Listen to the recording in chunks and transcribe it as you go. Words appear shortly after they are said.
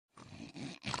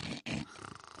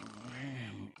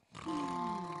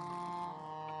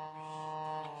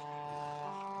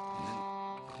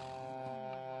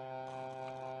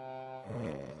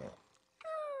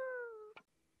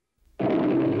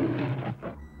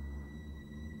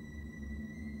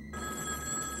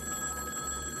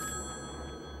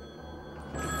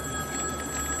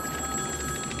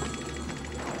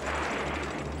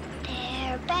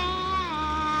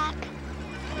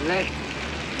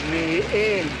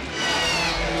in.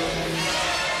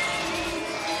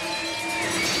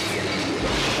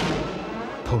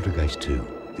 Poltergeist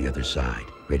 2, The Other Side,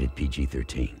 rated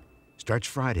PG-13. Starts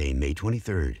Friday, May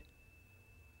 23rd.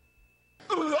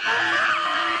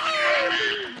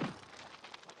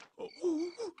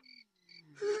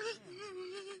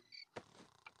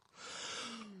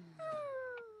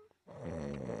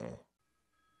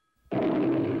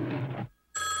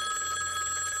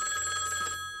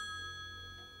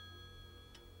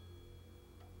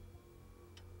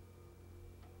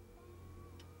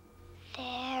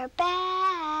 They're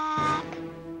back.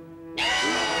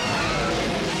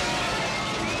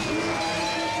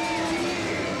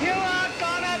 You are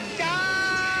gonna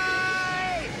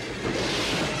die!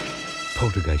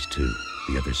 Poltergeist 2,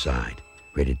 The Other Side,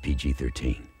 rated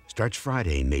PG-13. Starts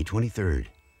Friday, May 23rd.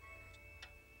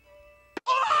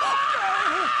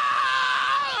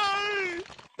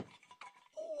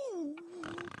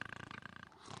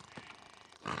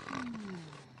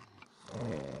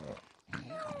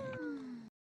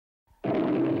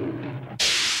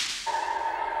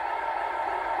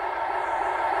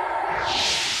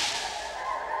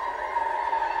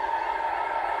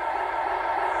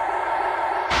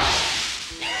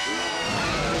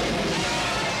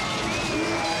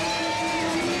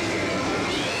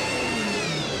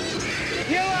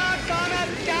 You are gonna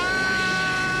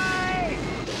die!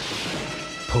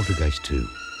 Poltergeist 2,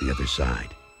 The Other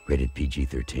Side, rated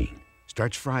PG-13.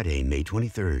 Starts Friday, May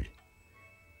 23rd.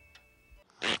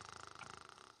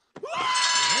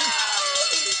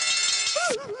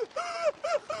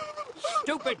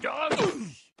 Stupid dog!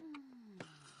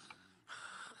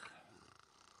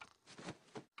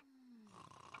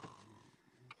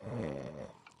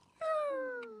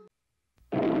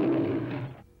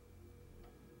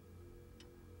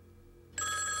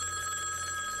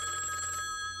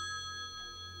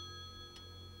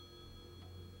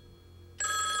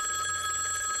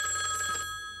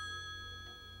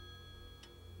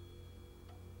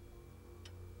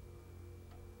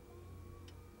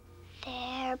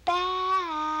 They're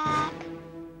back.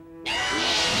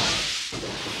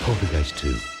 Poltergeist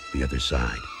 2, The Other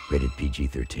Side, rated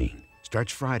PG-13.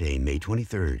 Starts Friday, May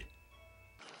 23rd.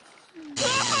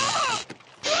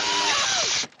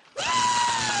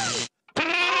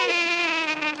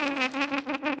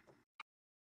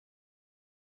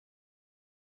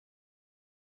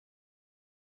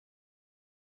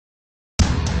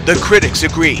 The critics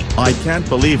agree. I can't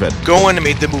believe it. Go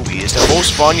Animate the Movie is the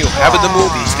most fun you'll have at the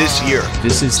movies this year.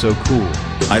 This is so cool.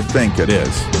 I think it is.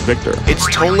 Victor. It's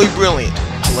totally brilliant,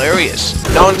 hilarious,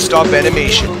 non-stop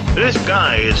animation. This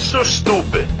guy is so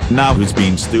stupid. Now who's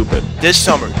being stupid? This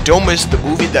summer, don't miss the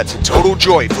movie that's a total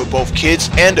joy for both kids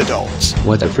and adults.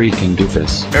 What a freaking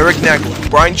doofus. Eric Nagler,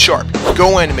 Brian Sharp,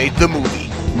 Go Animate the Movie.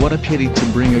 What a pity to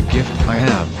bring a gift I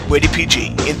have. Rated PG,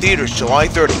 in theaters July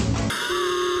 30.